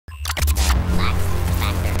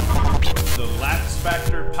the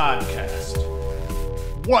LaxFactor podcast.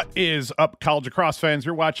 What is up, college lacrosse fans?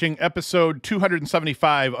 You're watching episode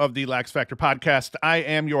 275 of the LaxFactor podcast. I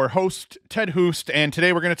am your host, Ted Hoost, and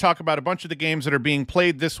today we're going to talk about a bunch of the games that are being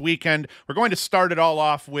played this weekend. We're going to start it all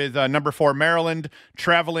off with number 4 Maryland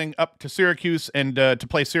traveling up to Syracuse and to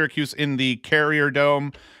play Syracuse in the Carrier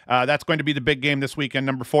Dome. That's going to be the big game this weekend,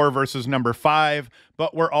 number 4 versus number 5.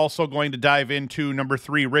 But we're also going to dive into number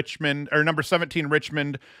 3 Richmond, or number 17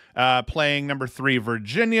 Richmond, playing number 3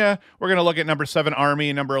 Virginia. We're going to look at number 7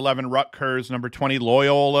 Army, number 11 Rutgers, number 20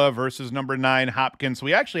 Loyola versus number 9 Hopkins. So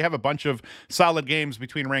we actually have a bunch of solid games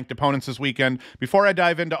between ranked opponents this weekend. Before I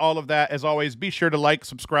dive into all of that, as always, be sure to like,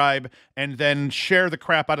 subscribe, and then share the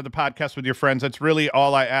crap out of the podcast with your friends. That's really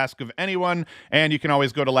all I ask of anyone. And you can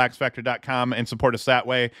always go to laxfactor.com and support us that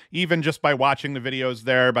way, even just by watching the videos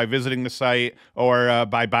there, by visiting the site, or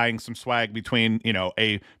by buying some swag between,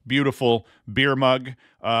 a beautiful beer mug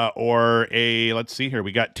or a, let's see here,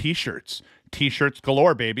 we got t-shirts. T-shirts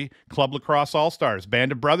galore, baby. Club Lacrosse All-Stars,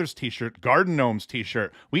 Band of Brothers t-shirt, Garden Gnomes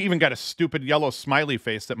t-shirt. We even got a stupid yellow smiley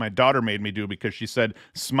face that my daughter made me do because she said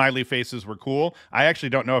smiley faces were cool. I actually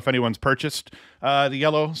don't know if anyone's purchased the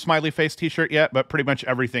yellow smiley face t-shirt yet, but pretty much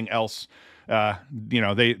everything else,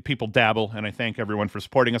 people dabble, and I thank everyone for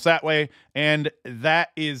supporting us that way. And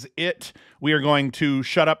that is it. We are going to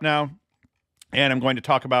shut up now, and I'm going to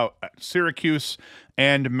talk about Syracuse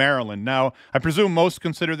and Maryland. Now, I presume most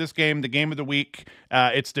consider this game the game of the week.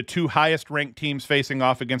 It's the two highest-ranked teams facing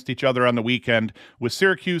off against each other on the weekend. With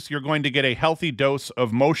Syracuse, you're going to get a healthy dose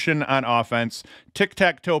of motion on offense,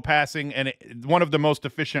 tic-tac-toe passing, and one of the most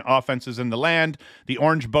efficient offenses in the land. The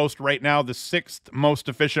Orange boast right now the 6th most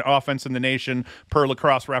efficient offense in the nation per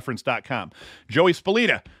lacrossereference.com. Joey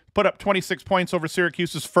Spallina put up 26 points over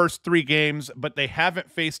Syracuse's first 3 games, but they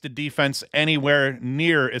haven't faced a defense anywhere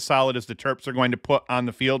near as solid as the Terps are going to put on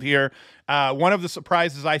the field here. One of the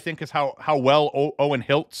surprises, I think, is how well Owen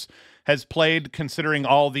Hiltz has played, considering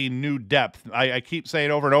all the new depth. I keep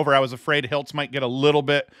saying over and over, I was afraid Hiltz might get a little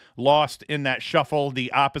bit lost in that shuffle.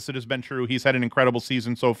 The opposite has been true. He's had an incredible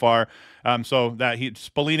season so far.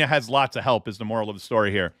 Spallina has lots of help is the moral of the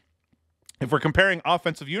story here. If we're comparing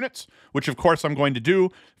offensive units, which of course I'm going to do,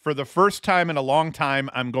 for the first time in a long time,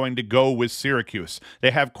 I'm going to go with Syracuse. They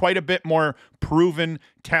have quite a bit more proven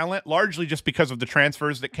talent, largely just because of the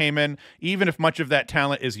transfers that came in. Even if much of that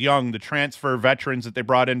talent is young, the transfer veterans that they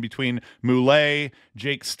brought in between Moulet,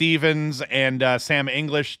 Jake Stevens, and Sam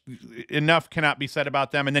English, enough cannot be said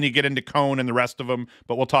about them. And then you get into Kohn and the rest of them,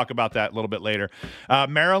 but we'll talk about that a little bit later.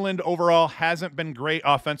 Maryland overall hasn't been great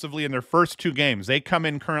offensively in their first 2 games. They come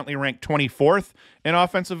in currently ranked 24th in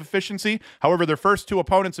offensive efficiency. However, their first 2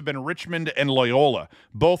 opponents have been Richmond and Loyola.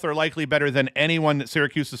 Both are likely better than anyone that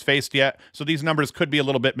Syracuse has faced yet, so these numbers could be a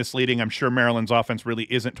little bit misleading. I'm sure Maryland's offense really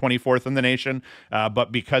isn't 24th in the nation, but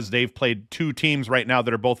because they've played 2 teams right now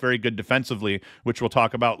that are both very good defensively, which we'll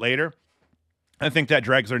talk about later, I think that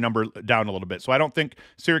drags their number down a little bit. So I don't think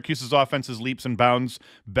Syracuse's offense is leaps and bounds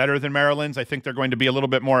better than Maryland's. I think they're going to be a little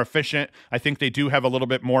bit more efficient. I think they do have a little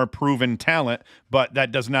bit more proven talent, but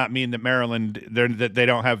that does not mean that Maryland, that they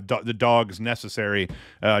don't have the dogs necessary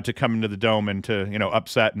to come into the Dome and to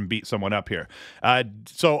upset and beat someone up here.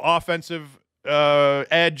 So offensive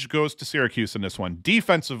edge goes to Syracuse in this one.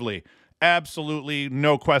 Defensively, absolutely,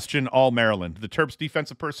 no question, all Maryland. The Terps'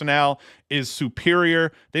 defensive personnel is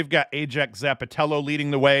superior. They've got Ajax Zapitello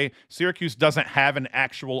leading the way. Syracuse doesn't have an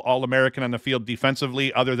actual All-American on the field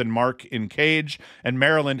defensively other than Mark in Cage, and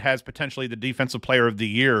Maryland has potentially the defensive player of the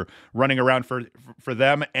year running around for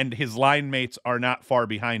them, and his line mates are not far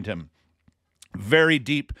behind him. Very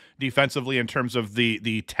deep defensively in terms of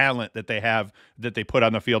the talent that they have, that they put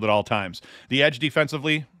on the field at all times. The edge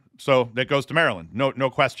defensively, so that goes to Maryland. No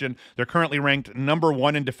question. They're currently ranked number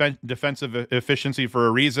 1 in defensive efficiency for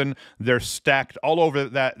a reason. They're stacked all over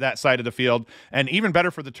that side of the field. And even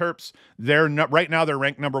better for the Terps, right now they're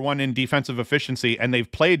ranked number 1 in defensive efficiency, and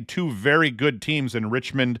they've played 2 very good teams in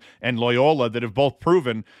Richmond and Loyola that have both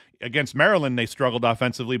proven. Against Maryland, they struggled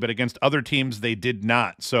offensively, but against other teams, they did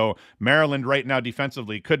not. So Maryland right now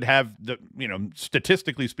defensively could have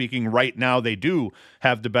statistically speaking, right now they do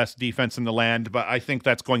have the best defense in the land, but I think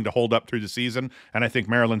that's going to hold up through the season, and I think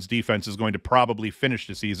Maryland's defense is going to probably finish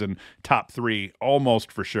the season top 3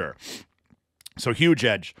 almost for sure. So huge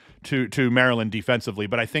edge to Maryland defensively.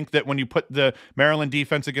 But I think that when you put the Maryland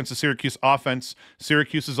defense against the Syracuse offense,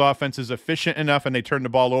 Syracuse's offense is efficient enough and they turn the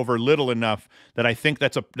ball over little enough that I think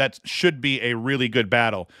that should be a really good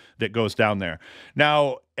battle. that goes down there.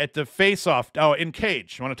 Now, at the face-off, in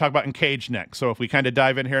cage, I want to talk about in cage next. So if we kind of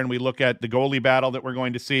dive in here and we look at the goalie battle that we're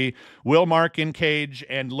going to see, Will Mark in cage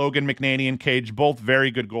and Logan McNaney in cage, both very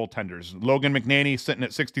good goaltenders. Logan McNaney sitting at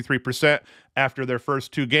 63% after their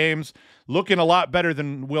first 2 games, looking a lot better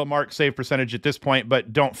than Will Mark's save percentage at this point,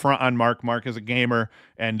 but don't front on Mark. Mark is a gamer,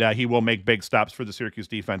 and he will make big stops for the Syracuse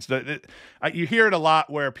defense. You hear it a lot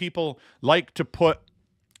where people like to put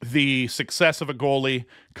the success of a goalie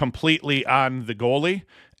completely on the goalie.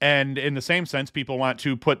 And in the same sense, people want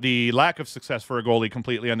to put the lack of success for a goalie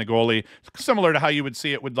completely on the goalie, similar to how you would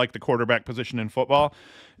see it with like the quarterback position in football.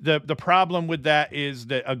 The problem with that is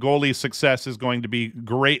that a goalie's success is going to be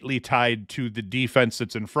greatly tied to the defense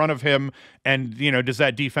that's in front of him. And, does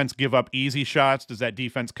that defense give up easy shots? Does that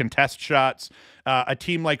defense contest shots? A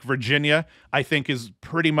team like Virginia, I think, is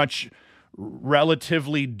pretty much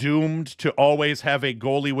relatively doomed to always have a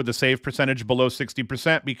goalie with a save percentage below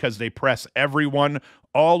 60% because they press everyone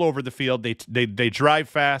all over the field. They drive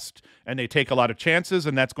fast and they take a lot of chances,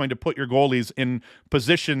 and that's going to put your goalies in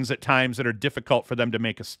positions at times that are difficult for them to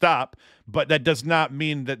make a stop. But that does not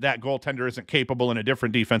mean that that goaltender isn't capable in a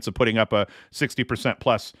different defense of putting up a 60%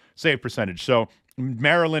 plus save percentage. So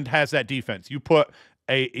Maryland has that defense. You put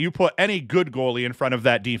any good goalie in front of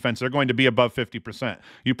that defense, they're going to be above 50%.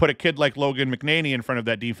 You put a kid like Logan McNaney in front of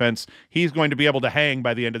that defense, he's going to be able to hang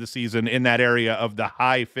by the end of the season in that area of the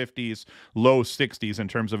high 50s, low 60s in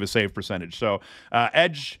terms of his save percentage. So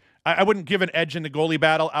edge, I wouldn't give an edge in the goalie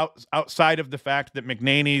battle outside of the fact that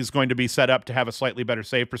McNaney is going to be set up to have a slightly better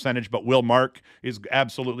save percentage, but Will Mark is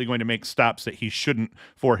absolutely going to make stops that he shouldn't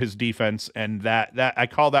for his defense, and that I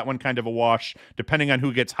call that one kind of a wash, depending on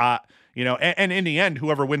who gets hot. And in the end,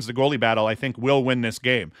 whoever wins the goalie battle, I think, will win this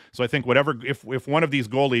game. So I think if one of these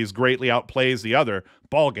goalies greatly outplays the other,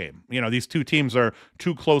 ball game. These two teams are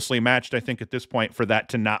too closely matched, I think, at this point for that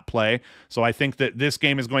to not play. So I think that this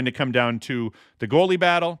game is going to come down to the goalie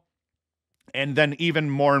battle. And then even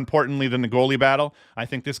more importantly than the goalie battle, I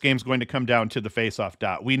think this game's going to come down to the faceoff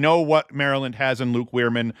dot. We know what Maryland has in Luke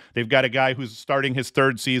Wierman. They've got a guy who's starting his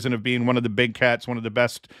 3rd season of being one of the big cats, one of the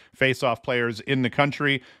best faceoff players in the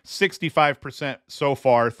country. 65% so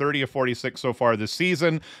far, 30 of 46 so far this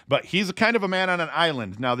season. But he's kind of a man on an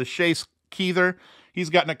island. Now, the Chase Keither, he's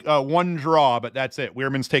gotten one draw, but that's it.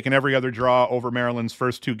 Wierman's taken every other draw over Maryland's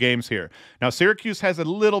first 2 games here. Now, Syracuse has a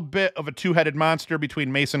little bit of a two-headed monster between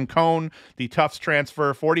Mason Kohn, the Tufts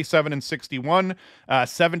transfer, 47 and 61,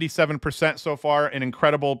 77% so far, an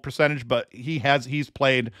incredible percentage, but he's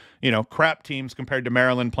played, crap teams compared to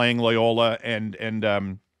Maryland playing Loyola and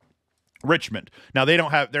Richmond. Now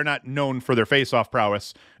they're not known for their face-off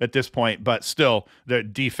prowess at this point, but still the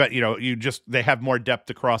defense, they have more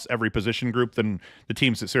depth across every position group than the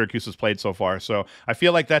teams that Syracuse has played so far. So I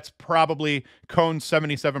feel like that's probably Cohn's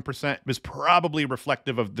 77% is probably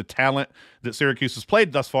reflective of the talent that Syracuse has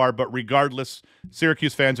played thus far, but regardless,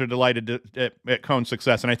 Syracuse fans are delighted at Cohn's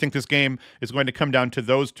success. And I think this game is going to come down to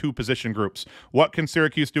those 2 position groups. What can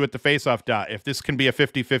Syracuse do at the face-off dot? If this can be a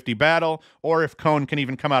 50-50 battle, or if Kohn can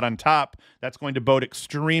even come out on top, that's going to bode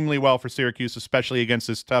extremely well for Syracuse, especially against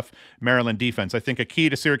this tough Maryland defense. I think a key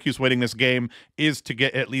to Syracuse winning this game is to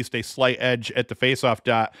get at least a slight edge at the faceoff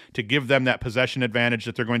dot to give them that possession advantage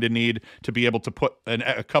that they're going to need to be able to put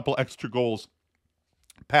a couple extra goals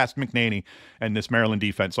past McNaney and this Maryland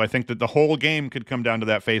defense. So I think that the whole game could come down to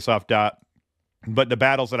that faceoff dot. But the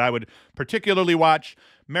battles that I would particularly watch,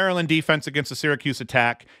 Maryland defense against the Syracuse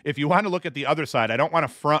attack. If you want to look at the other side, I don't want to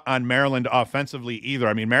front on Maryland offensively either.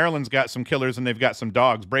 I mean, Maryland's got some killers and they've got some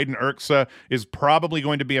dogs. Braden Erksa is probably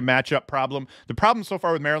going to be a matchup problem. The problem so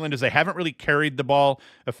far with Maryland is they haven't really carried the ball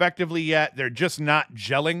effectively yet. They're just not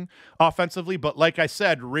gelling offensively. But like I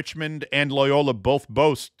said, Richmond and Loyola both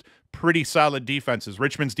boast pretty solid defenses.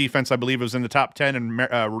 Richmond's defense, I believe, was in the top 10, and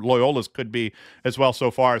Loyola's could be as well so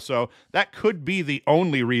far. So that could be the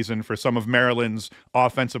only reason for some of Maryland's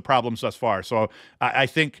offensive problems thus far. So I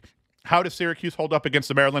think, how does Syracuse hold up against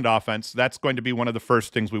the Maryland offense? That's going to be one of the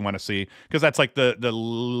first things we want to see, because that's like the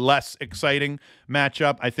less exciting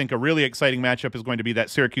matchup. I think a really exciting matchup is going to be that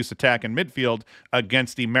Syracuse attack in midfield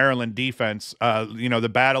against the Maryland defense.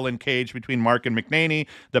 The battle in cage between Mark and McNaney,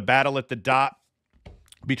 the battle at the dot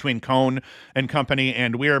between Kohn and company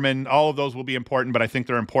and Wierman. All of those will be important, but I think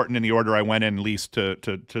they're important in the order I went in, least to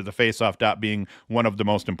the face-off dot being one of the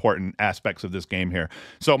most important aspects of this game here.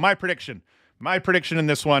 So my prediction in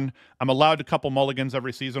this one, I'm allowed a couple mulligans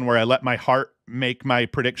every season where I let my heart make my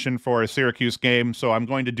prediction for a Syracuse game, so I'm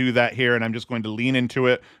going to do that here, and I'm just going to lean into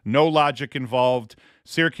it. No logic involved.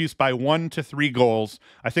 Syracuse by 1 to 3 goals.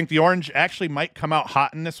 I think the Orange actually might come out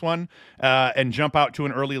hot in this one and jump out to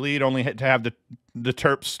an early lead, only to have the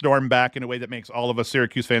Terps storm back in a way that makes all of us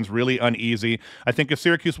Syracuse fans really uneasy. I think if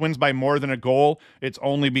Syracuse wins by more than a goal, it's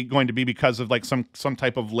only going to be because of like some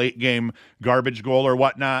type of late game garbage goal or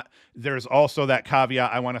whatnot. There's also that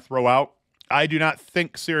caveat I want to throw out. I do not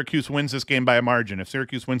think Syracuse wins this game by a margin. If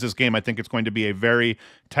Syracuse wins this game, I think it's going to be a very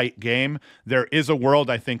tight game. There is a world,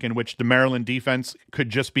 I think, in which the Maryland defense could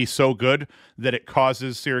just be so good that it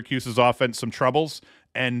causes Syracuse's offense some troubles,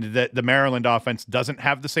 and that the Maryland offense doesn't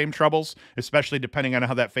have the same troubles, especially depending on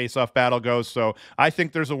how that face-off battle goes. So I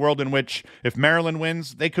think there's a world in which if Maryland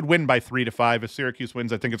wins, they could win by 3 to 5. If Syracuse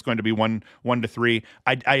wins, I think it's going to be 1 to 3.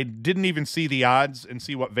 I didn't even see the odds and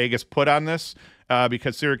see what Vegas put on this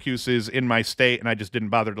because Syracuse is in my state, and I just didn't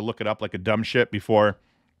bother to look it up like a dumb shit before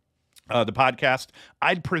the podcast.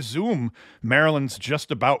 I'd presume Maryland's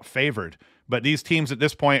just about favored. But these teams at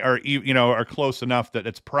this point are close enough that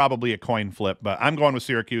it's probably a coin flip. But I'm going with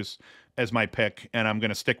Syracuse as my pick, and I'm going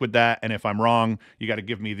to stick with that. And if I'm wrong, you got to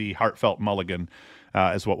give me the heartfelt mulligan,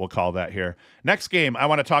 is what we'll call that here. Next game I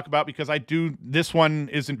want to talk about because this one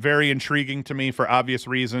isn't very intriguing to me for obvious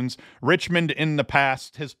reasons. Richmond in the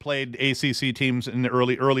past has played ACC teams in the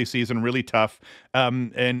early season really tough,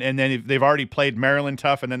 and then they've already played Maryland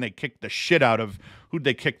tough, and then they kicked the shit out of who'd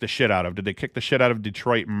they kick the shit out of? Did they kick the shit out of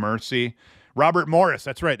Detroit Mercy? Robert Morris,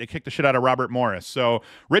 that's right. They kicked the shit out of Robert Morris. So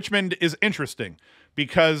Richmond is interesting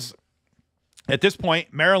because at this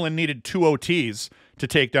point, Maryland needed 2 OTs to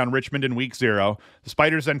take down Richmond in week 0. The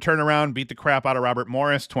Spiders then turn around, beat the crap out of Robert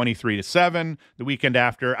Morris 23-7 the weekend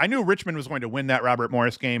after. I knew Richmond was going to win that Robert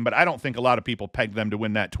Morris game, but I don't think a lot of people pegged them to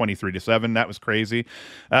win that 23-7. That was crazy.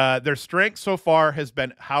 Their strength so far has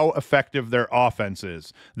been how effective their offense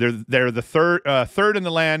is. They're the third in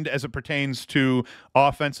the land as it pertains to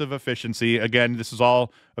offensive efficiency. Again, this is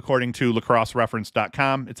all according to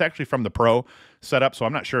lacrossereference.com. It's actually from the pro setup, so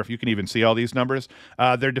I'm not sure if you can even see all these numbers.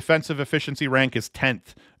 Their defensive efficiency rank is 10th.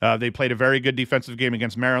 They played a very good defensive game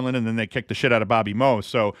against Maryland, and then they kicked the shit out of Bobby Moe.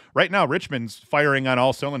 So right now, Richmond's firing on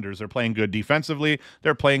all cylinders. They're playing good defensively.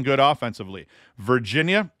 They're playing good offensively.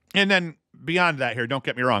 Virginia, and then beyond that here, don't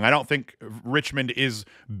get me wrong, I don't think Richmond is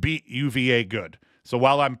beat UVA good. So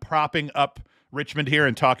while I'm propping up Richmond here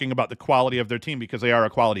and talking about the quality of their team because they are a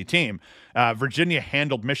quality team, Virginia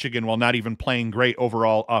handled Michigan while not even playing great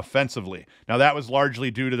overall offensively. Now, that was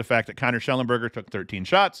largely due to the fact that Connor Schellenberger took 13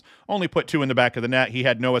 shots, only put 2 in the back of the net. He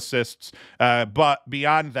had no assists. But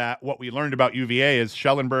beyond that, what we learned about UVA is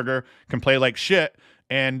Schellenberger can play like shit,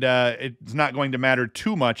 and it's not going to matter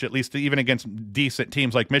too much, at least even against decent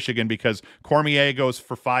teams like Michigan, because Cormier goes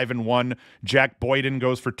for 5 and 1, Jack Boyden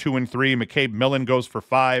goes for 2 and 3, McCabe Millen goes for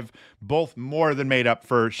 5, both more than made up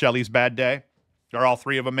for Shelley's bad day. Or all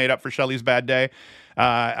 3 of them made up for Shelley's bad day.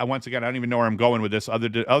 Once again, I don't even know where I'm going with this,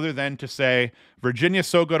 other than to say Virginia's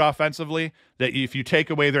so good offensively that if you take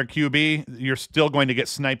away their QB, you're still going to get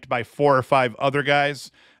sniped by 4 or 5 other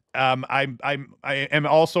guys. I am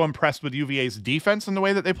also impressed with UVA's defense in the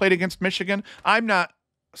way that they played against Michigan. I'm not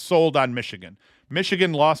sold on Michigan.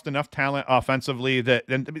 Michigan lost enough talent offensively that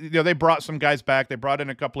they brought some guys back. They brought in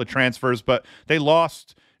a couple of transfers, but they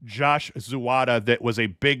lost Josh Zuwada. That was a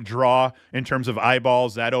big draw in terms of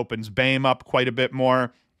eyeballs. That opens Bame up quite a bit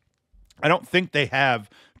more. I don't think they have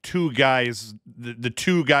 2 guys, the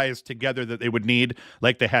 2 guys together that they would need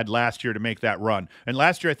like they had last year to make that run. And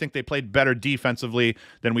last year, I think they played better defensively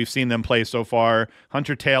than we've seen them play so far.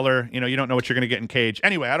 Hunter Taylor, you don't know what you're going to get in Cage.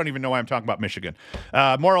 Anyway, I don't even know why I'm talking about Michigan.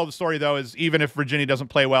 Moral of the story, though, is even if Virginia doesn't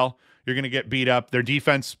play well, you're going to get beat up. Their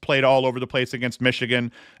defense played all over the place against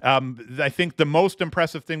Michigan. I think the most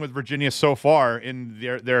impressive thing with Virginia so far in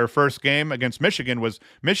their first game against Michigan was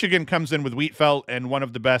Michigan comes in with Wheatfeld and one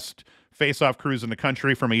of the best face-off crews in the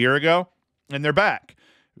country from a year ago, and they're back.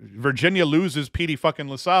 Virginia loses Petey fucking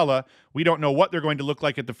LaSala. We don't know what they're going to look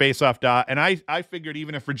like at the face-off dot, and I figured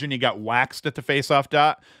even if Virginia got waxed at the face-off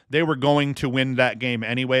dot, they were going to win that game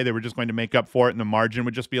anyway. They were just going to make up for it, and the margin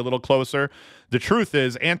would just be a little closer. The truth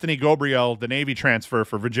is, Anthony Gobriel, the Navy transfer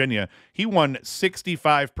for Virginia, he won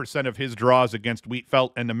 65% of his draws against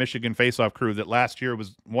Wheatfeld and the Michigan face-off crew that last year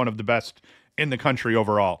was one of the best in the country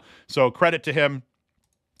overall. So credit to him.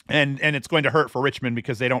 And it's going to hurt for Richmond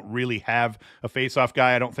because they don't really have a face-off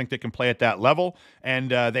guy. I don't think they can play at that level.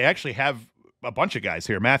 And they actually have a bunch of guys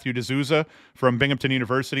here. Matthew D'Souza from Binghamton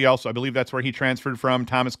University also. I believe that's where he transferred from.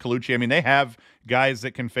 Thomas Colucci. I mean, they have guys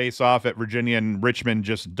that can face off at Virginia, and Richmond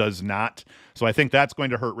just does not. So I think that's going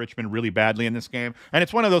to hurt Richmond really badly in this game. And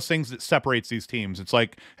it's one of those things that separates these teams. It's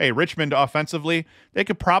like, hey, Richmond offensively, they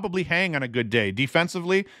could probably hang on a good day.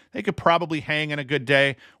 Defensively, they could probably hang on a good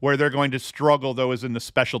day. Where they're going to struggle, though, is in the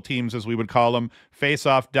special teams, as we would call them.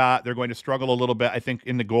 Face-off dot, they're going to struggle a little bit, I think,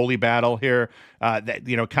 in the goalie battle here.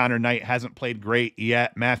 Connor Knight hasn't played great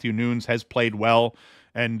yet. Matthew Nunes has played well.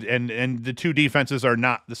 And the two defenses are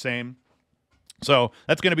not the same. So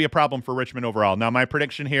that's going to be a problem for Richmond overall. Now, my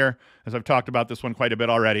prediction here, as I've talked about this one quite a bit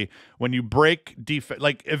already, when you break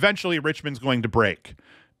eventually Richmond's going to break.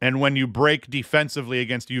 And when you break defensively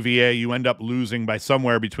against UVA, you end up losing by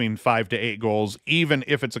somewhere between 5 to 8 goals. Even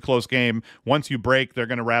if it's a close game, once you break, they're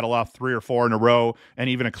going to rattle off 3 or 4 in a row, and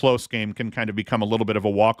even a close game can kind of become a little bit of a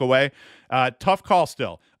walk away. Tough call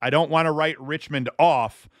still. I don't want to write Richmond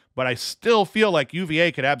off, but I still feel like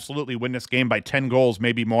UVA could absolutely win this game by 10 goals,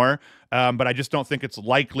 maybe more. But I just don't think it's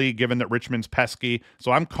likely given that Richmond's pesky.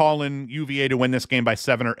 So I'm calling UVA to win this game by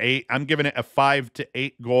 7 or 8. I'm giving it a 5 to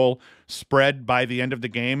 8 goal spread by the end of the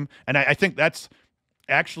game. And I think that's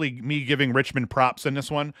actually me giving Richmond props in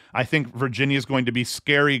this one. I think Virginia is going to be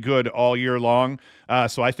scary good all year long.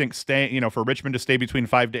 So I think for Richmond to stay between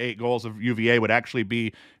 5 to 8 goals of UVA would actually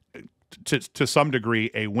be to some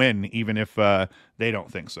degree a win, even if they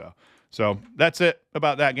don't think so. So that's it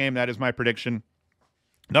about that game. That is my prediction.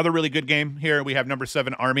 Another really good game here. We have number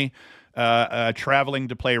 7 Army traveling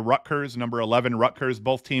to play Rutgers. Number 11 Rutgers.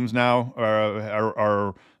 Both teams now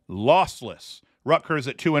are lossless. Rutgers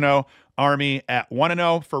at 2-0. Army at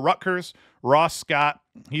 1-0 for Rutgers. Ross Scott,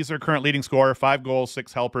 he's their current leading scorer, 5 goals,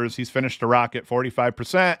 6 helpers. He's finished a Rocket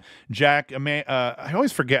 45%. I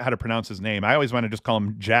always forget how to pronounce his name. I always want to just call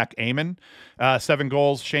him Jack Amon. 7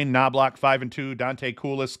 goals. Shane Knobloch, 5-2. Dante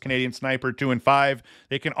Koulis, Canadian Sniper, 2-5.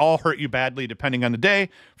 They can all hurt you badly depending on the day.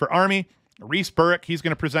 For Army, Reese Burrick, he's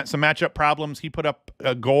going to present some matchup problems. He put up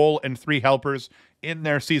a goal and 3 helpers in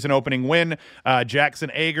their season opening win. Jackson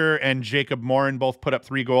Ager and Jacob Morin both put up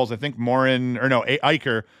 3 goals. I think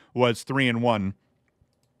Eicher was 3-1.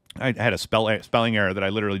 I had a spelling error that I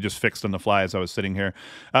literally just fixed on the fly as I was sitting here.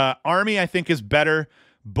 Army, I think, is better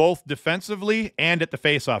both defensively and at the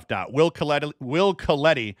faceoff dot. Will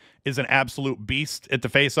Coletti is an absolute beast at the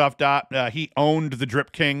faceoff dot. He owned the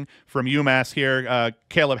drip king from UMass here,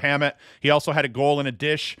 Caleb Hammett. He also had a goal and a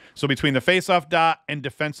dish. So between the faceoff dot and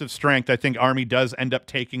defensive strength, I think Army does end up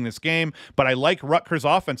taking this game. But I like Rutgers'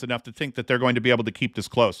 offense enough to think that they're going to be able to keep this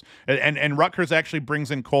close. And Rutgers actually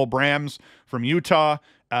brings in Cole Brams from Utah.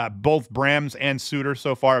 Both Brams and Suter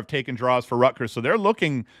so far have taken draws for Rutgers, so they're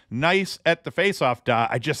looking nice at the faceoff dot.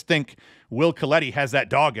 I just think Will Coletti has that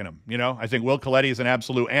dog in him. I think Will Coletti is an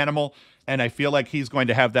absolute animal, and I feel like he's going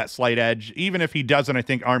to have that slight edge. Even if he doesn't, I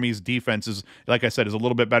think Army's defense is, like I said, is a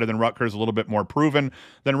little bit better than Rutgers, a little bit more proven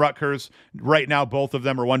than Rutgers. Right now, both of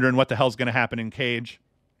them are wondering what the hell's going to happen in Cage,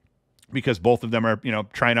 because both of them are,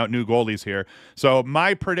 trying out new goalies here. So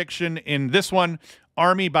my prediction in this one,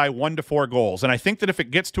 Army by 1 to 4 goals. And I think that if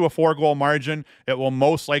it gets to a 4-goal margin, it will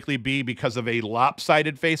most likely be because of a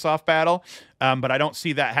lopsided face-off battle. But I don't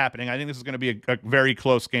see that happening. I think this is going to be a very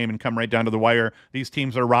close game and come right down to the wire. These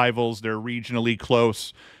teams are rivals. They're regionally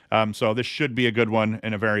close. So this should be a good one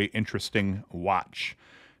and a very interesting watch.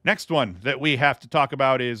 Next one that we have to talk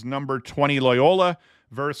about is number 20 Loyola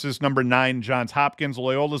versus number 9 Johns Hopkins.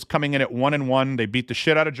 Loyola's coming in at 1-1. They beat the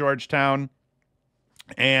shit out of Georgetown.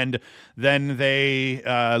 And then they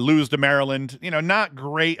lose to Maryland. Not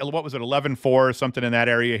great. What was it, 11-4 or something in that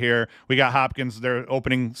area here. We got Hopkins, their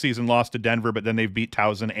opening season loss to Denver, but then they've beat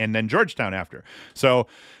Towson and then Georgetown after. So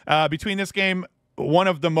between this game, one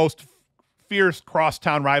of the most fierce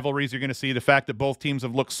crosstown rivalries you're going to see. The fact that both teams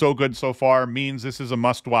have looked so good so far means this is a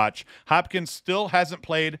must-watch. Hopkins still hasn't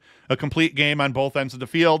played a complete game on both ends of the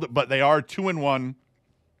field, but they are 2-1.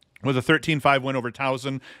 With a 13-5 win over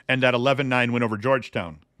Towson and that 11-9 win over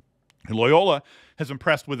Georgetown. Loyola has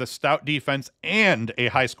impressed with a stout defense and a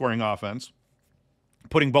high-scoring offense.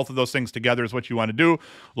 Putting both of those things together is what you want to do.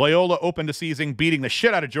 Loyola opened the season beating the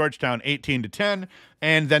shit out of Georgetown 18-10,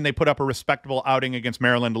 and then they put up a respectable outing against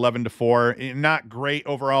Maryland 11-4. Not great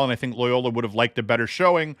overall, and I think Loyola would have liked a better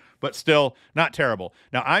showing, but still not terrible.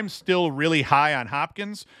 Now, I'm still really high on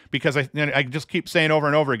Hopkins because I just keep saying over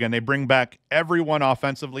and over again, they bring back everyone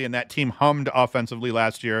offensively, and that team hummed offensively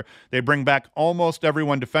last year. They bring back almost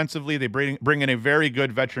everyone defensively. They bring in a very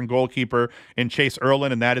good veteran goalkeeper in Chase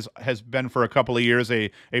Erlin, and that has been for a couple of years a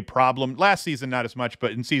problem. Last season, not as much, but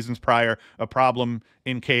in seasons prior, a problem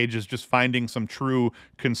in Cage is just finding some true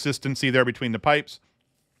consistency there between the pipes.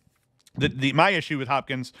 My issue with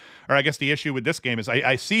Hopkins, or I guess the issue with this game, is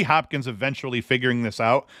I see Hopkins eventually figuring this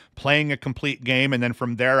out, playing a complete game, and then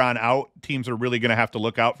from there on out, teams are really going to have to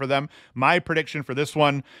look out for them. My prediction for this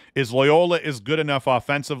one is Loyola is good enough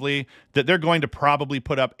offensively that they're going to probably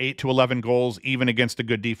put up 8 to 11 goals, even against a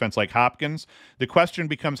good defense like Hopkins. The question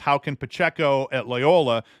becomes, how can Pacheco at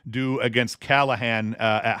Loyola do against Callahan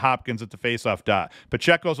at Hopkins at the faceoff dot?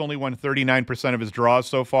 Pacheco's only won 39% of his draws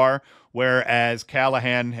so far, whereas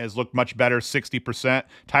Callahan has looked much better, 60%.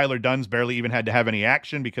 Tyler Dunn's barely even had to have any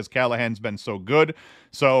action because Callahan's been so good.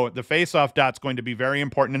 So the face-off dot's going to be very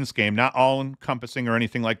important in this game, not all-encompassing or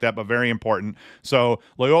anything like that, but very important. So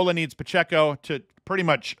Loyola needs Pacheco to pretty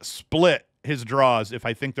much split his draws if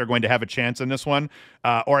I think they're going to have a chance in this one,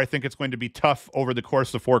 or I think it's going to be tough over the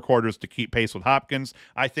course of 4 quarters to keep pace with Hopkins.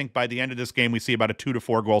 I think by the end of this game, we see about a 2 to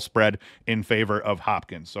 4 goal spread in favor of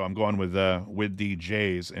Hopkins. So I'm going with the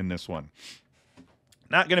Jays in this one.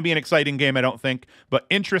 Not going to be an exciting game, I don't think, but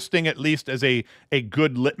interesting at least as a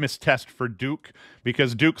good litmus test for Duke,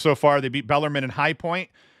 because Duke so far, they beat Bellarmine and High Point.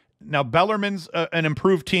 Now, Bellarmine's an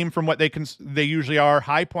improved team from what they usually are.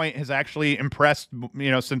 High Point has actually impressed,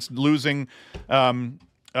 since losing Asher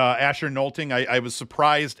Nolting. I was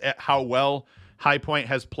surprised at how well High Point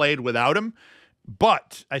has played without him.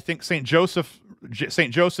 But I think St. Joseph's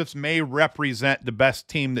may represent the best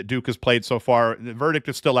team that Duke has played so far. The verdict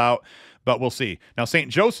is still out, but we'll see. Now,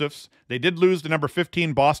 St. Joseph's, they did lose to number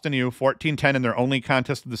 15 Boston U, 14-10 in their only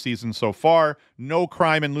contest of the season so far. No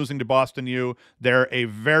crime in losing to Boston U. They're a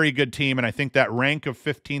very good team, and I think that rank of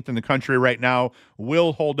 15th in the country right now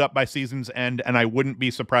will hold up by season's end, and I wouldn't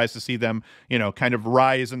be surprised to see them, kind of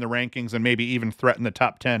rise in the rankings and maybe even threaten the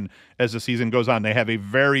top 10 as the season goes on. They have a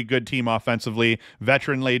very good team offensively,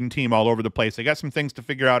 veteran-laden team all over the place. They got some things to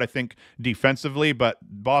figure out, I think, defensively, but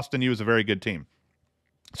Boston U is a very good team.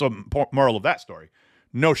 So, moral of that story,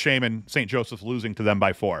 no shame in St. Joseph's losing to them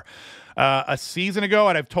by 4. A season ago,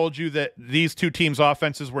 I've told you that these two teams'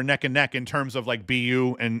 offenses were neck and neck in terms of like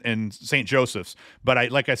BU and St. Joseph's.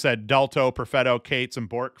 But like I said, Dalto, Perfetto, Cates, and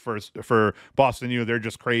Bork for Boston U, they're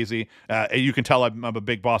just crazy. You can tell I'm a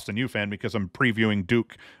big Boston U fan because I'm previewing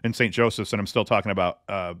Duke and St. Joseph's, and I'm still talking about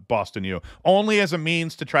Boston U. Only as a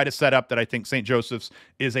means to try to set up that I think St. Joseph's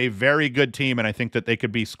is a very good team, and I think that they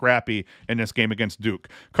could be scrappy in this game against Duke.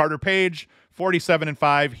 Carter Page,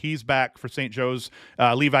 47-5. He's back for St. Joe's.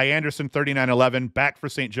 Levi Anderson, 39-11. Back for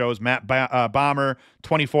St. Joe's. Matt Bomber,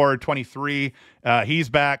 24-23. He's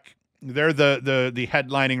back. They're the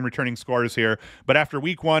headlining returning scorers here. But after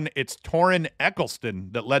week 1, it's Torrin Eccleston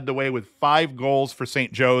that led the way with 5 goals for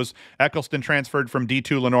St. Joe's. Eccleston transferred from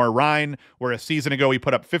D2 Lenore Rhine, where a season ago he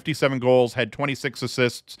put up 57 goals, had 26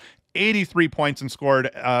 assists, 83 points, and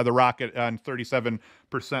scored the Rocket on 37%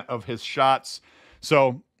 of his shots.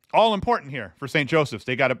 So all important here for St. Joseph's.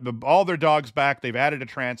 They got all their dogs back. They've added a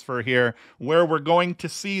transfer here where we're going to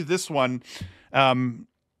see this one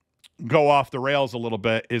go off the rails a little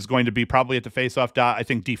bit is going to be probably at the faceoff dot. I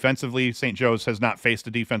think defensively, St. Joe's has not faced a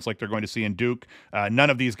defense like they're going to see in Duke. None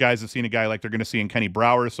of these guys have seen a guy like they're going to see in Kenny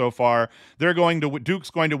Brower so far. Duke's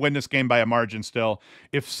going to win this game by a margin still.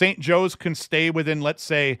 If St. Joe's can stay within, let's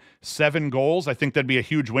say, 7 goals, I think that'd be a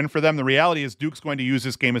huge win for them. The reality is Duke's going to use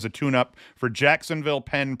this game as a tune-up for Jacksonville,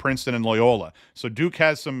 Penn, Princeton, and Loyola. So Duke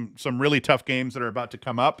has some really tough games that are about to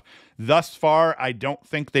come up. Thus far, I don't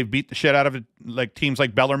think they've beat the shit out of it, like teams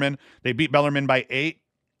like Bellarmine. They beat Bellarmine by 8.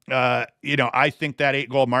 I think that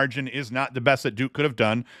 8-goal margin is not the best that Duke could have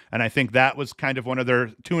done, and I think that was kind of one of their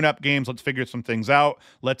tune-up games. Let's figure some things out.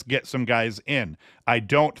 Let's get some guys in. I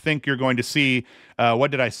don't think you're going to see what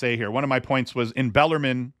did I say here? One of my points was in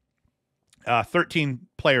Bellarmine, 13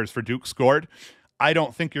 players for Duke scored. I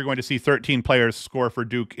don't think you're going to see 13 players score for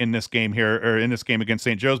Duke in this game here, or in this game against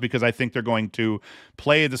St. Joe's, because I think they're going to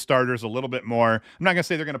play the starters a little bit more. I'm not going to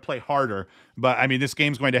say they're going to play harder, but I mean, this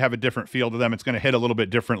game's going to have a different feel to them. It's going to hit a little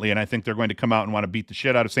bit differently, and I think they're going to come out and want to beat the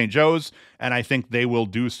shit out of St. Joe's, and I think they will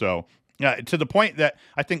do so. To the point that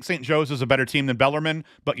I think St. Joe's is a better team than Bellarmine,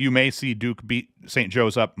 but you may see Duke beat St.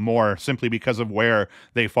 Joe's up more simply because of where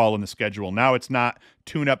they fall in the schedule. Now it's not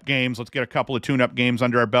tune-up games. Let's get a couple of tune-up games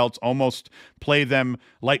under our belts, almost play them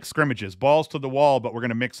like scrimmages. Balls to the wall, but we're going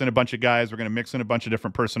to mix in a bunch of guys. We're going to mix in a bunch of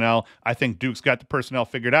different personnel. I think Duke's got the personnel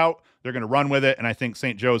figured out. They're going to run with it, and I think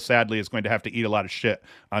St. Joe's, sadly, is going to have to eat a lot of shit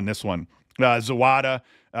on this one. Zawada,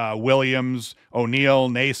 Williams, O'Neill,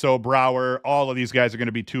 Naso, Brower, all of these guys are going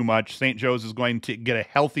to be too much. St. Joe's is going to get a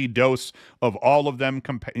healthy dose of all of them,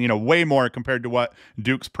 way more compared to what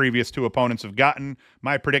Duke's previous 2 opponents have gotten.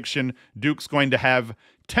 My prediction, Duke's going to have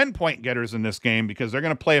 10-point getters in this game because they're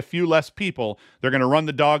going to play a few less people. They're going to run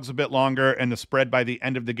the dogs a bit longer, and the spread by the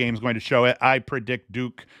end of the game is going to show it. I predict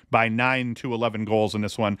Duke by 9 to 11 goals in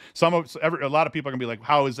this one. A lot of people are going to be like,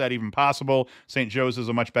 how is that even possible? St. Joe's is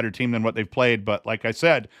a much better team than what they've played, but like I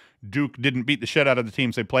said, Duke didn't beat the shit out of the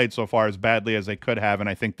teams they played so far as badly as they could have, and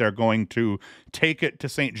I think they're going to take it to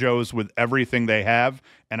St. Joe's with everything they have,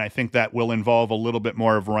 and I think that will involve a little bit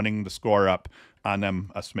more of running the score up on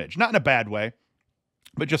them a smidge. Not in a bad way,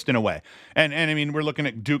 but just in a way. And I mean, we're looking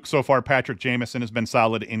at Duke so far. Patrick Jamison has been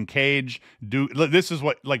solid in cage. Duke, this is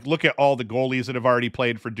what, like, look at all the goalies that have already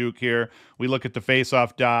played for Duke here. We look at the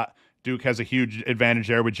faceoff dot. Duke has a huge advantage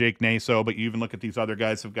there with Jake Naso, but you even look at these other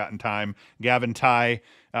guys who've gotten time. Gavin Ty,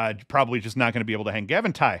 probably just not going to be able to hang.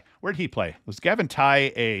 Gavin Ty, where'd he play? Was Gavin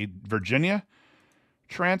Ty a Virginia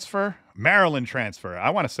transfer? Maryland transfer. I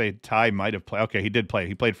want to say Ty might have played. Okay, he did play.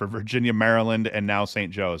 He played for Virginia, Maryland, and now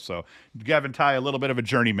St. Joe's. So Gavin Ty, a little bit of a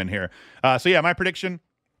journeyman here. So yeah, my prediction,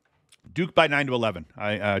 Duke by 9 to 11.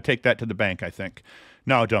 I take that to the bank, I think.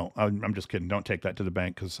 No, don't. I'm just kidding. Don't take that to the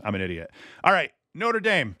bank because I'm an idiot. All right, Notre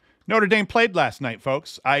Dame. Notre Dame played last night,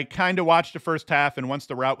 folks. I kind of watched the first half, and once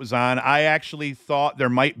the route was on, I actually thought there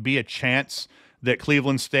might be a chance that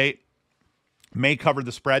Cleveland State may cover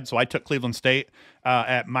the spread, so I took Cleveland State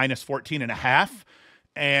at minus 14.5,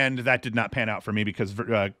 and that did not pan out for me because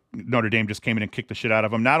Notre Dame just came in and kicked the shit out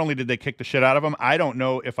of them. Not only did they kick the shit out of them, I don't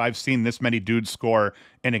know if I've seen this many dudes score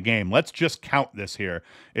in a game. Let's just count this here.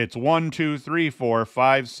 It's 1, 2, 3, 4,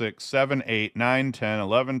 5, 6, 7, 8, 9, 10,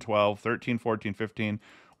 11, 12, 13, 14, 15.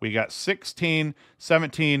 We got 16,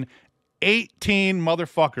 17, 18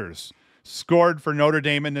 motherfuckers scored for Notre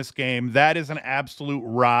Dame in this game. That is an absolute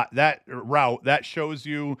rout. That shows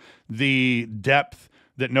you the depth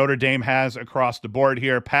that Notre Dame has across the board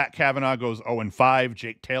here. Pat Kavanaugh goes 0-5.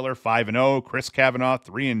 Jake Taylor 5-0. Chris Kavanaugh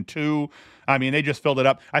 3-2. I mean, they just filled it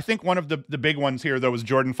up. I think one of the big ones here, though, was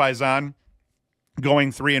Jordan Faison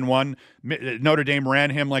going 3-1. Notre Dame ran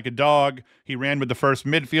him like a dog. He ran with the first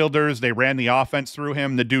midfielders. They ran the offense through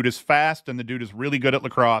him. The dude is fast, and the dude is really good at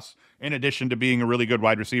lacrosse, in addition to being a really good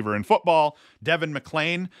wide receiver in football. Devin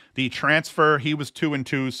McClain, the transfer, he was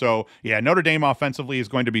 2-2. So, yeah, Notre Dame offensively is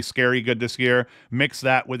going to be scary good this year. Mix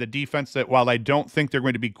that with a defense that, while I don't think they're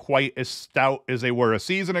going to be quite as stout as they were a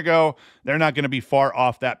season ago, they're not going to be far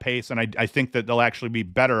off that pace, and I think that they'll actually be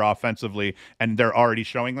better offensively, and they're already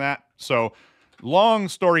showing that. So, long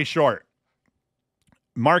story short,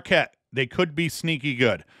 Marquette, they could be sneaky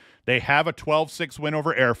good. They have a 12-6 win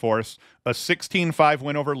over Air Force, a 16-5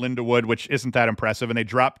 win over Lindenwood, which isn't that impressive, and they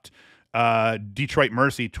dropped Detroit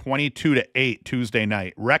Mercy 22-8 Tuesday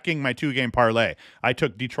night, wrecking my 2-game parlay. I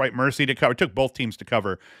took Detroit Mercy to cover, took both teams to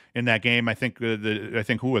cover in that game. I think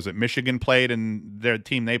who was it? Michigan played, and their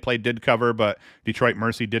team they played did cover, but Detroit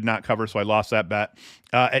Mercy did not cover, so I lost that bet.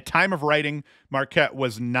 At time of writing, Marquette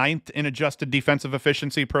was 9th in adjusted defensive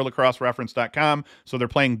efficiency per lacrossereference.com, so they're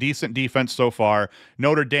playing decent defense so far.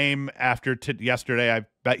 Notre Dame, after yesterday, I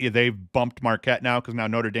bet you they've bumped Marquette now because now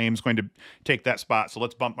Notre Dame's going to take that spot, so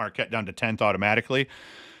let's bump Marquette down to 10th automatically.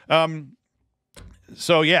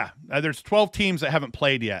 So, yeah, there's 12 teams that haven't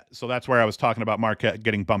played yet, so that's where I was talking about Marquette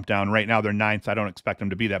getting bumped down. Right now, they're 9th. I don't expect them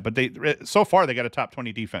to be that, but so far they got a top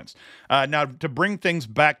 20 defense. Now, to bring things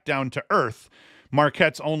back down to earth,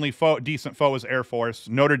 Marquette's only decent foe is Air Force.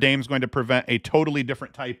 Notre Dame's going to prevent a totally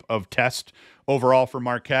different type of test overall for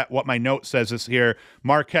Marquette. What my note says is here,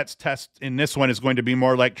 Marquette's test in this one is going to be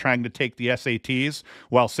more like trying to take the SATs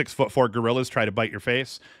while 6'4" gorillas try to bite your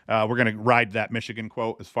face. We're going to ride that Michigan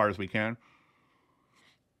quote as far as we can.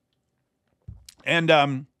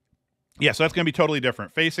 And, yeah, so that's going to be totally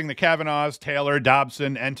different. Facing the Kavanaughs, Taylor,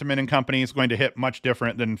 Dobson, Entenmann and company is going to hit much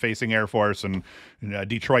different than facing Air Force and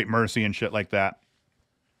Detroit Mercy and shit like that.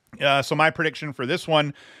 So my prediction for this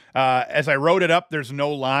one, as I wrote it up, there's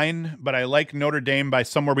no line, but I like Notre Dame by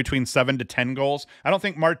somewhere between 7 to 10 goals. I don't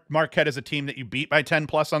think Marquette is a team that you beat by 10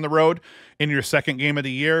 plus on the road in your second game of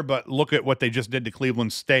the year, but look at what they just did to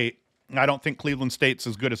Cleveland State. I don't think Cleveland State's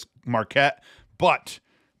as good as Marquette, but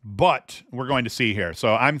we're going to see here.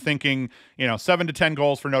 So I'm thinking, 7 to 10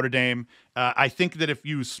 goals for Notre Dame. I think that if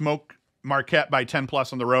you smoke Marquette by 10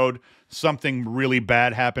 plus on the road, something really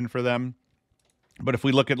bad happened for them. But if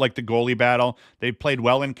we look at like the goalie battle, they've played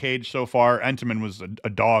well in cage so far. Entenmann was a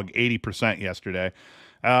dog, 80% yesterday.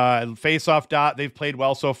 Face-off dot, they've played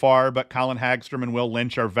well so far, but Colin Hagstrom and Will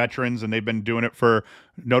Lynch are veterans, and they've been doing it for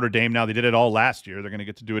Notre Dame now. They did it all last year. They're going to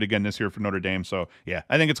get to do it again this year for Notre Dame. So, yeah,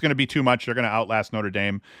 I think it's going to be too much. They're going to outlast Notre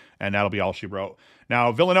Dame, and that'll be all she wrote.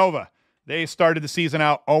 Now, Villanova, they started the season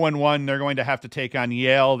out 0-1. They're going to have to take on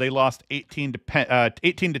Yale. They lost 18 to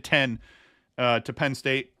 10 to Penn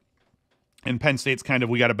State. And Penn State's kind of,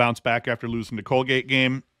 we got to bounce back after losing to Colgate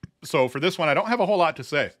game. So for this one, I don't have a whole lot to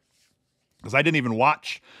say because I didn't even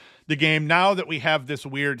watch the game. Now that we have this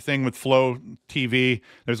weird thing with Flow TV,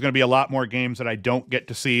 there's going to be a lot more games that I don't get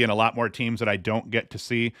to see and a lot more teams that I don't get to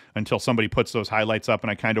see until somebody puts those highlights up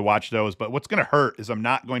and I kind of watch those. But what's going to hurt is I'm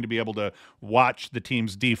not going to be able to watch the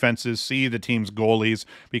team's defenses, see the team's goalies,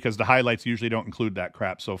 because the highlights usually don't include that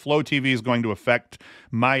crap. So Flow TV is going to affect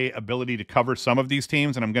my ability to cover some of these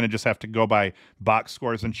teams, and I'm going to just have to go by box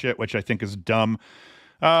scores and shit, which I think is dumb.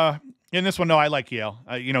 In this one, no, I like Yale.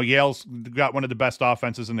 Yale's got one of the best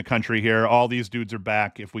offenses in the country here. All these dudes are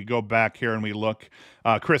back. If we go back here and we look,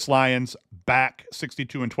 Chris Lyons back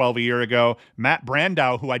 62-12 a year ago. Matt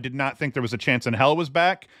Brandow, who I did not think there was a chance in hell was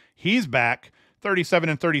back, he's back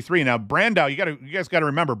 37-33. Now, Brandow, you guys got to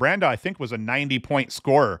remember, Brandow, I think, was a 90-point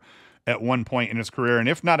scorer at one point in his career. And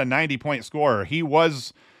if not a 90-point scorer, he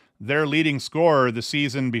was their leading scorer the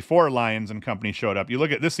season before Lyons and company showed up. You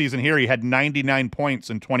look at this season here, he had 99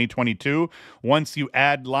 points in 2022. Once you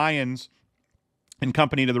add Lyons and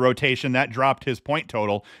company to the rotation, that dropped his point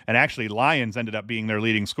total, and actually Lyons ended up being their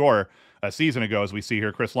leading scorer a season ago, as we see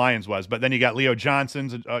here. Chris Lyons was. But then you got Leo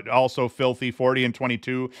Johnson's also filthy,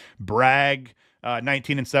 40-22. Bragg,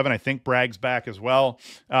 19-7. I think Bragg's back as well.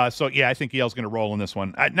 So yeah, I think Yale's going to roll in this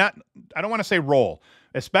one. I don't want to say roll,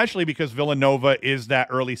 especially because Villanova is that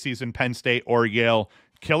early season Penn State or Yale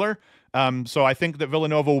killer. So I think that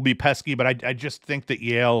Villanova will be pesky, but I just think that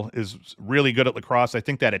Yale is really good at lacrosse. I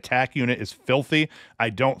think that attack unit is filthy. I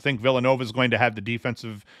don't think Villanova is going to have the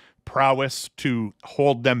defensive prowess to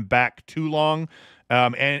hold them back too long.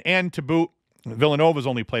 And to boot, Villanova's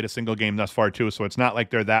only played a single game thus far too, so it's not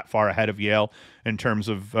like they're that far ahead of Yale in terms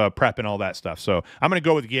of prep and all that stuff. So I'm going to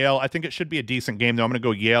go with Yale. I think it should be a decent game, though. I'm going to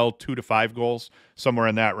go Yale 2 to 5 goals, somewhere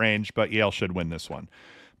in that range, but Yale should win this one.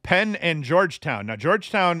 Penn and Georgetown. Now,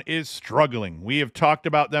 Georgetown is struggling. We have talked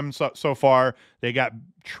about them so far. They got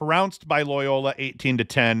trounced by Loyola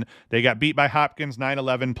 18-10. They got beat by Hopkins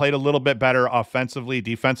 9-11, played a little bit better offensively.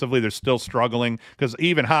 Defensively, they're still struggling because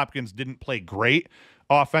even Hopkins didn't play great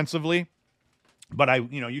offensively.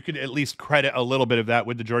 But you could at least credit a little bit of that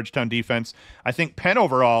with the Georgetown defense. I think Penn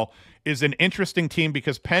overall is an interesting team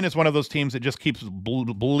because Penn is one of those teams that just keeps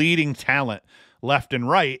bleeding talent left and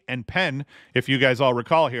right. And Penn, if you guys all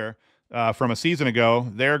recall here from a season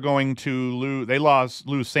ago, they're going to lose. They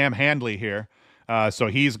lose Sam Handley here. So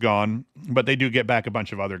he's gone, but they do get back a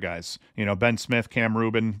bunch of other guys. Ben Smith, Cam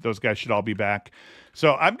Rubin, those guys should all be back.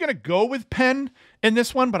 So I'm going to go with Penn in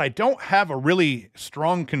this one, but I don't have a really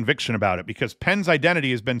strong conviction about it because Penn's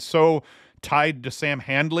identity has been so tied to Sam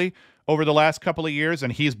Handley over the last couple of years,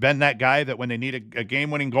 and he's been that guy that when they need a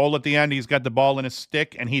game-winning goal at the end, he's got the ball in his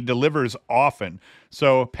stick, and he delivers often.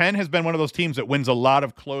 So Penn has been one of those teams that wins a lot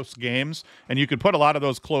of close games, and you could put a lot of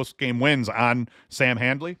those close game wins on Sam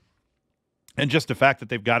Handley. And just the fact that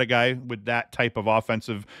they've got a guy with that type of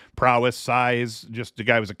offensive prowess, size, just the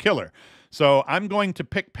guy was a killer. So I'm going to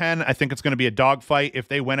pick Penn. I think it's going to be a dogfight. If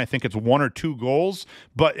they win, I think it's 1 or 2 goals.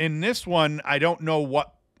 But in this one, I don't know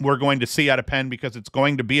what we're going to see out of Penn because it's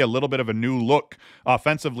going to be a little bit of a new look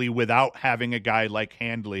offensively without having a guy like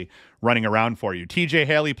Handley running around for you. TJ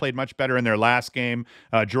Haley played much better in their last game.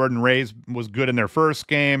 Jordan Reyes was good in their first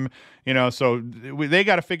game. So they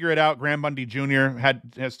got to figure it out. Graham Bundy Jr.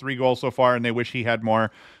 has 3 goals so far, and they wish he had more.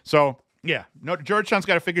 So yeah, no, Georgetown's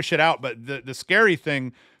got to figure shit out. But the scary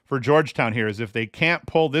thing for Georgetown here is if they can't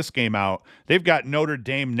pull this game out, they've got Notre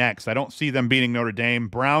Dame next. I don't see them beating Notre Dame.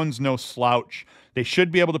 Brown's no slouch. They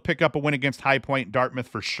should be able to pick up a win against High Point, Dartmouth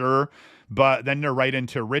for sure. But then they're right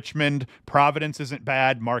into Richmond. Providence isn't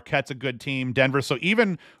bad. Marquette's a good team. Denver. So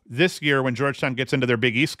even this year when Georgetown gets into their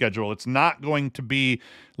Big East schedule, it's not going to be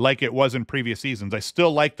like it was in previous seasons. I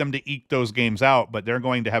still like them to eke those games out, but they're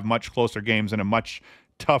going to have much closer games and a much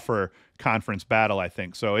tougher conference battle, I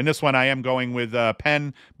think. So in this one, I am going with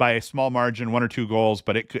Penn by a small margin, 1 or 2 goals,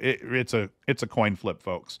 but it's a coin flip,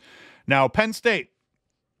 folks. Now, Penn State.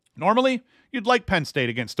 Normally, you'd like Penn State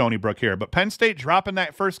against Stony Brook here, but Penn State dropping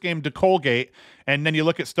that first game to Colgate, and then you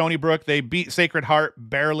look at Stony Brook, they beat Sacred Heart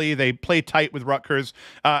barely. They play tight with Rutgers.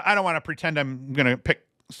 I don't want to pretend I'm going to pick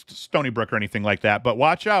Stony Brook or anything like that, but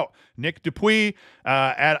watch out. Nick Dupuis,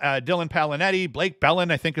 Dylan Palinetti, Blake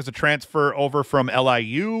Bellin, I think is a transfer over from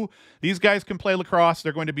LIU. These guys can play lacrosse.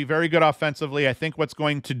 They're going to be very good offensively. I think what's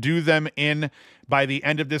going to do them in by the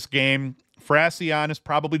end of this game, Frassian is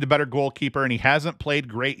probably the better goalkeeper, and he hasn't played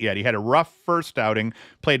great yet. He had a rough first outing,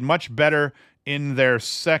 played much better in their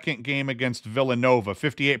second game against Villanova,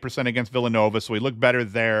 58% against Villanova, so he looked better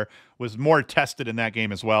there, was more tested in that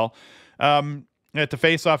game as well. At the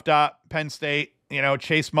faceoff dot, Penn State,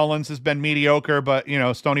 Chase Mullins has been mediocre, but,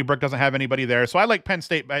 Stony Brook doesn't have anybody there. So I like Penn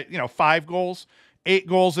State by, 5 goals. 8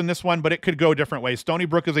 goals in this one, but it could go different ways. Stony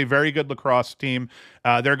Brook is a very good lacrosse team.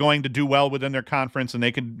 They're going to do well within their conference, and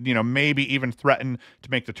they could, maybe even threaten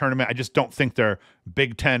to make the tournament. I just don't think they're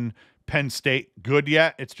Big Ten Penn State good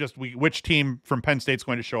yet. It's just which team from Penn State's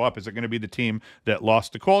going to show up. Is it going to be the team that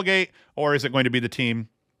lost to Colgate, or is it going to be the team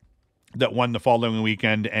that won the following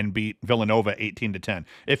weekend and beat Villanova 18-10.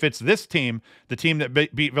 If it's this team, the team that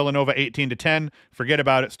beat Villanova 18-10, forget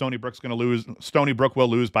about it. Stony Brook's going to lose. Stony Brook will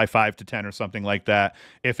lose by 5-10 or something like that.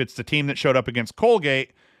 If it's the team that showed up against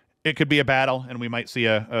Colgate, it could be a battle, and we might see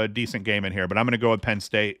a decent game in here. But I'm going to go with Penn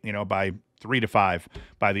State, by 3-5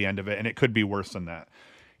 by the end of it, and it could be worse than that.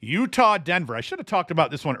 Utah, Denver. I should have talked about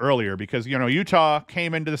this one earlier because, Utah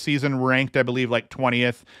came into the season ranked, I believe, like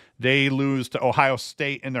 20th. They lose to Ohio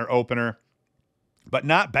State in their opener, but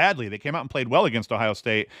not badly. They came out and played well against Ohio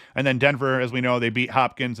State. And then Denver, as we know, they beat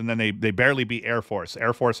Hopkins, and then they barely beat Air Force.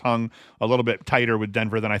 Air Force hung a little bit tighter with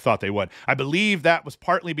Denver than I thought they would. I believe that was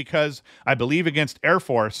partly because against Air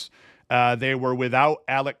Force, they were without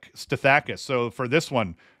Alex Stathakis. So for this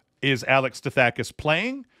one, is Alex Stathakis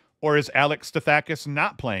playing? Or is Alex Stathakis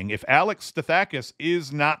not playing? If Alex Stathakis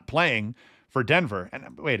is not playing for Denver,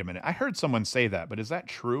 and wait a minute, I heard someone say that, but is that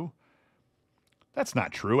true? That's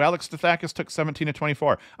not true. Alex Stathakis took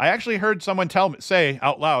 17-24. I actually heard someone say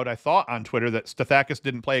out loud, I thought on Twitter, that Stathakis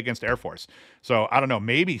didn't play against Air Force. So I don't know,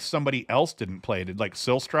 maybe somebody else didn't play. Did like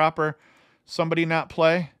Silstrop or somebody not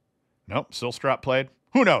play? Nope, Silstrop played.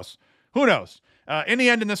 Who knows? In the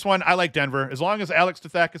end, in this one, I like Denver. As long as Alex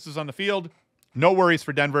Stathakis is on the field, no worries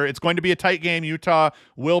for Denver. It's going to be a tight game. Utah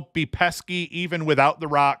will be pesky even without the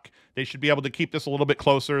rock. They should be able to keep this a little bit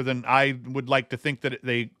closer than I would like to think that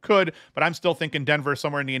they could, but I'm still thinking Denver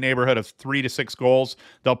somewhere in the neighborhood of 3 to 6 goals.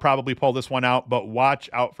 They'll probably pull this one out, but watch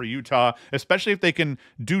out for Utah, especially if they can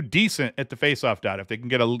do decent at the faceoff dot. If they can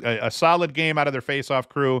get a solid game out of their faceoff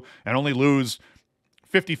crew and only lose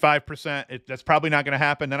 55%, that's probably not going to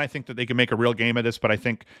happen. Then I think that they can make a real game of this, but I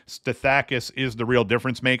think Stathakis is the real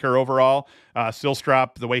difference maker overall.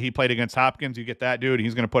 Silstrop, the way he played against Hopkins, you get that dude,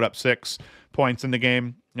 he's going to put up 6 points in the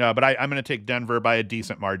game. But I'm going to take Denver by a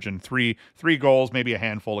decent margin. Three goals, maybe a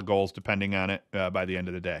handful of goals, depending on it by the end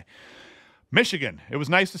of the day. Michigan. It was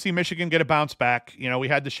nice to see Michigan get a bounce back. We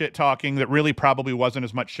had the shit talking that really probably wasn't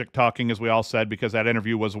as much shit talking as we all said because that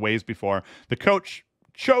interview was ways before. The coach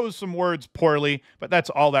chose some words poorly, but that's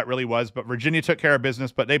all that really was. But Virginia took care of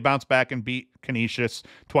business, but they bounced back and beat Canisius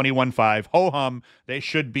 21-5. Ho-hum, they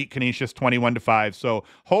should beat Canisius 21-5. So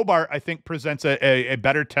Hobart, I think, presents a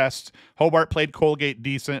better test. Hobart played Colgate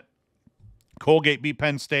decent. Colgate beat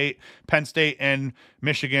Penn State. Penn State and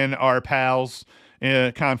Michigan are pals,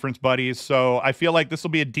 conference buddies. So I feel like this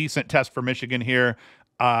will be a decent test for Michigan here.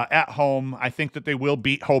 At home, I think that they will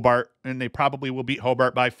beat Hobart, and they probably will beat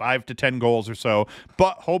Hobart by 5 to 10 goals or so.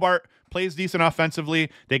 But Hobart plays decent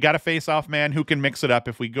offensively. They got a face-off man who can mix it up.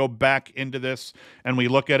 If we go back into this and we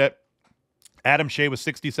look at it, Adam Shea was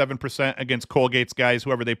 67% against Colgate's guys,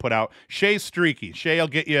 whoever they put out. Shea's streaky. Shea will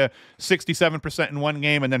get you 67% in one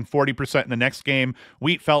game and then 40% in the next game.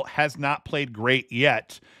 Wheatfeld has not played great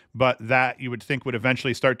yet, but that you would think would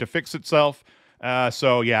eventually start to fix itself.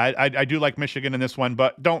 So yeah, I do like Michigan in this one,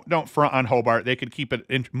 but don't front on Hobart. They could keep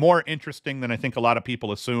it more interesting than I think a lot of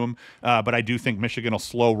people assume. But I do think Michigan will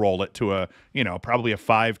slow roll it to probably a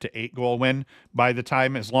 5 to 8 goal win by the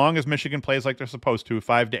time, as long as Michigan plays like they're supposed to.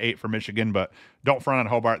 5 to 8 for Michigan, but don't front on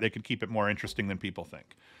Hobart. They could keep it more interesting than people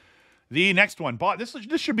think. The next one, this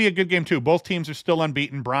should be a good game too. Both teams are still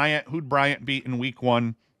unbeaten. Who'd Bryant beat in week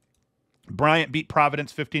 1? Bryant beat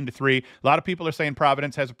Providence 15-3. A lot of people are saying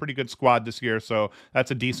Providence has a pretty good squad this year, so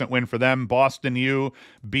that's a decent win for them. Boston U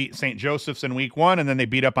beat St. Joseph's in week 1, and then they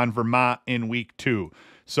beat up on Vermont in week 2.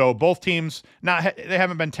 So both teams, they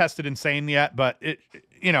haven't been tested insane yet, but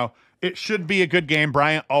it should be a good game.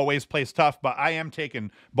 Bryant always plays tough, but I am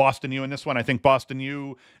taking Boston U in this one. I think Boston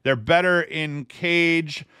U, they're better in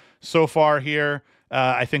cage so far here.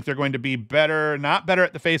 I think they're going to be not better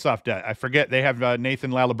at the faceoff dot. I forget they have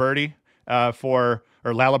Nathan Laliberty.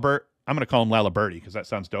 Lalibert. I'm going to call him Laliberti because that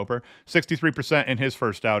sounds doper. 63% in his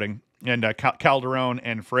first outing. And Calderon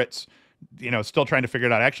and Fritz, still trying to figure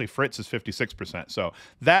it out. Actually, Fritz is 56%. So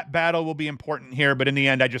that battle will be important here. But in the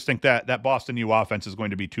end, I just think that Boston U offense is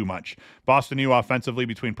going to be too much. Boston U offensively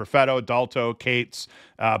between Perfetto, Dalto, Cates,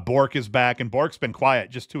 Bork is back. And Bork's been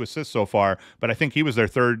quiet, just 2 assists so far. But I think he was their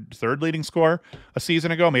third leading scorer a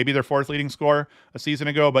season ago. Maybe their 4th leading scorer a season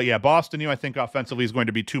ago. But yeah, Boston U, I think offensively is going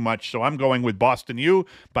to be too much. So I'm going with Boston U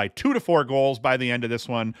by 2 to 4 goals by the end of this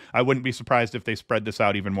one. I wouldn't be surprised if they spread this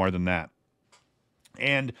out even more than that.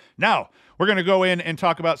 And now we're going to go in and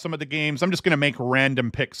talk about some of the games. I'm just going to make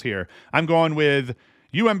random picks here. I'm going with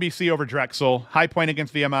UMBC over Drexel. High Point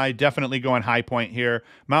against VMI. Definitely going High Point here.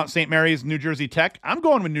 Mount St. Mary's, New Jersey Tech. I'm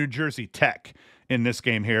going with New Jersey Tech in this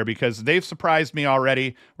game here because they've surprised me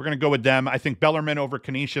already. We're going to go with them. I think Bellarmine over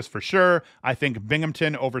Canisius for sure. I think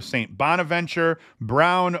Binghamton over St. Bonaventure.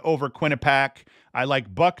 Brown over Quinnipiac. I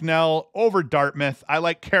like Bucknell over Dartmouth. I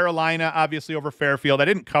like Carolina, obviously, over Fairfield. I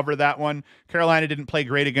didn't cover that one. Carolina didn't play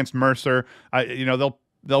great against Mercer.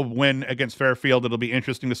 They'll win against Fairfield. It'll be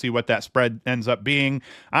interesting to see what that spread ends up being.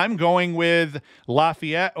 I'm going with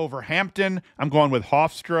Lafayette over Hampton. I'm going with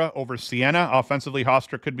Hofstra over Siena. Offensively,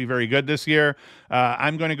 Hofstra could be very good this year.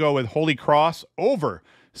 I'm going to go with Holy Cross over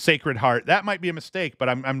Sacred Heart. That might be a mistake, but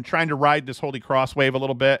I'm trying to ride this Holy Cross wave a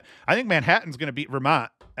little bit. I think Manhattan's going to beat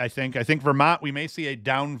Vermont. I think Vermont, we may see a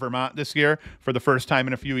down Vermont this year for the first time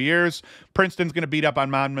in a few years. Princeton's going to beat up on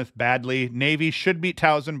Monmouth badly. Navy should beat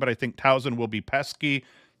Towson, but I think Towson will be pesky.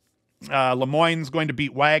 Lemoyne's going to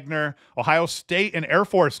beat Wagner. Ohio State and Air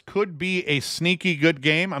Force could be a sneaky good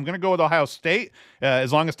game. I'm going to go with Ohio State.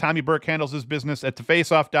 As long as Tommy Burke handles his business at the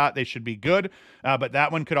faceoff dot, they should be good. But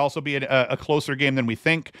that one could also be a closer game than we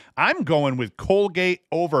think. I'm going with Colgate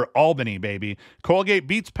over Albany, baby. Colgate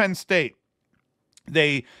beats Penn State.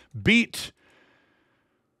 They beat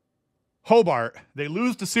Hobart. They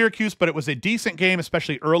lose to Syracuse, but it was a decent game,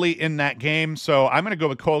 especially early in that game. So I'm going to go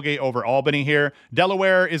with Colgate over Albany here.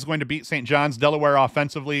 Delaware is going to beat St. John's. Delaware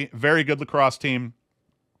offensively, very good lacrosse team.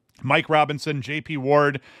 Mike Robinson, JP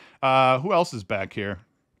Ward. Who else is back here?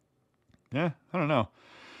 Yeah, I don't know.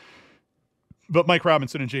 But Mike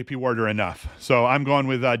Robinson and JP Ward are enough. So I'm going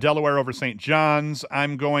with Delaware over St. John's.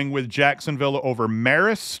 I'm going with Jacksonville over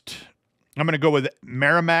Marist. I'm going to go with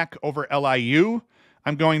Merrimack over LIU.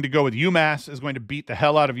 I'm going to go with UMass is going to beat the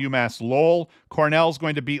hell out of UMass Lowell. Cornell's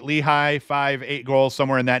going to beat Lehigh, 5-8 goals,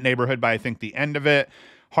 somewhere in that neighborhood by I think the end of it.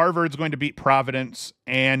 Harvard's going to beat Providence,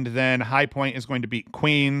 and then High Point is going to beat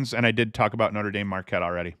Queens, and I did talk about Notre Dame Marquette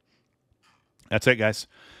already. That's it, guys.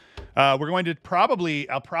 We're going to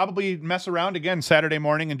I'll probably mess around again Saturday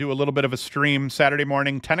morning and do a little bit of a stream Saturday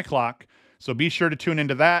morning, 10 o'clock. So be sure to tune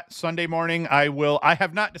into that. Sunday morning, I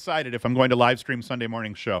have not decided if I'm going to live stream Sunday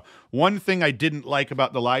morning show. One thing I didn't like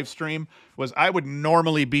about the live stream was I would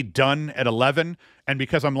normally be done at 11, and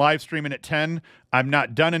because I'm live streaming at 10, I'm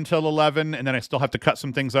not done until 11, and then I still have to cut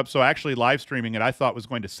some things up. So actually live streaming it I thought was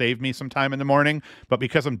going to save me some time in the morning, but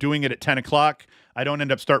because I'm doing it at 10 o'clock, I don't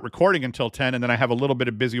end up start recording until 10, and then I have a little bit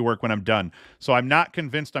of busy work when I'm done. So I'm not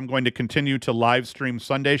convinced I'm going to continue to live stream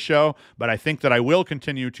Sunday show, but I think that I will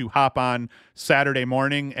continue to hop on Saturday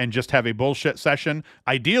morning and just have a bullshit session.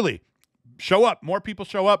 Ideally, show up. More people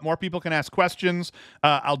show up. More people can ask questions.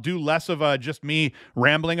 I'll do less of just me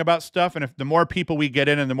rambling about stuff. And if the more people we get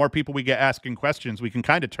in and the more people we get asking questions, we can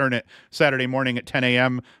kind of turn it Saturday morning at 10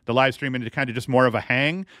 a.m., the live stream, into kind of just more of a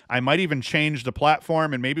hang. I might even change the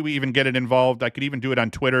platform, and maybe we even get it involved. I could even do it on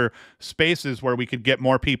Twitter Spaces where we could get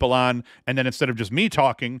more people on. And then instead of just me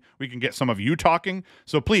talking, we can get some of you talking.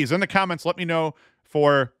 So please, in the comments, let me know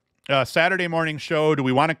for Saturday morning show. Do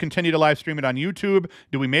we want to continue to live stream it on YouTube?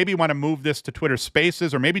 Do we maybe want to move this to Twitter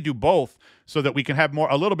Spaces, or maybe do both so that we can have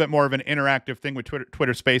a little bit more of an interactive thing with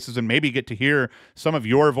Twitter Spaces and maybe get to hear some of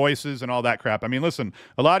your voices and all that crap? I mean, listen,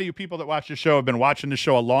 a lot of you people that watch the show have been watching the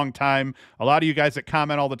show a long time. A lot of you guys that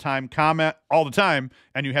comment all the time,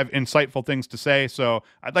 and you have insightful things to say. So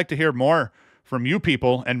I'd like to hear more from you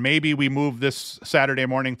people, and maybe we move this Saturday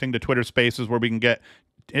morning thing to Twitter Spaces where we can get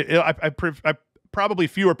probably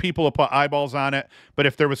fewer people will put eyeballs on it, but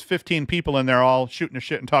if there was 15 people in there all shooting a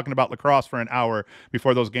shit and talking about lacrosse for an hour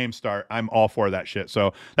before those games start, I'm all for that shit.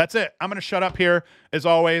 So that's it. I'm going to shut up here. As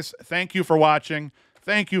always, thank you for watching.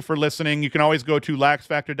 Thank you for listening. You can always go to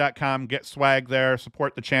laxfactor.com, get swag there,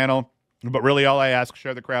 support the channel. But really all I ask,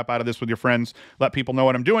 share the crap out of this with your friends. Let people know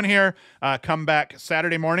what I'm doing here. Come back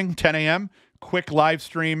Saturday morning, 10 a.m., quick live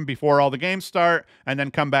stream before all the games start, and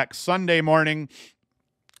then come back Sunday morning,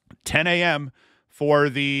 10 a.m., for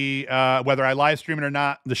the whether I live stream it or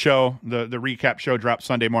not, the show, the recap show drops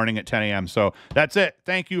Sunday morning at 10 a.m. So that's it.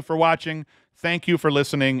 Thank you for watching. Thank you for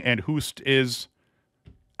listening. And Hoost is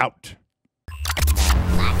out.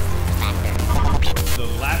 The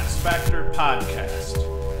LaxFactor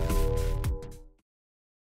Podcast.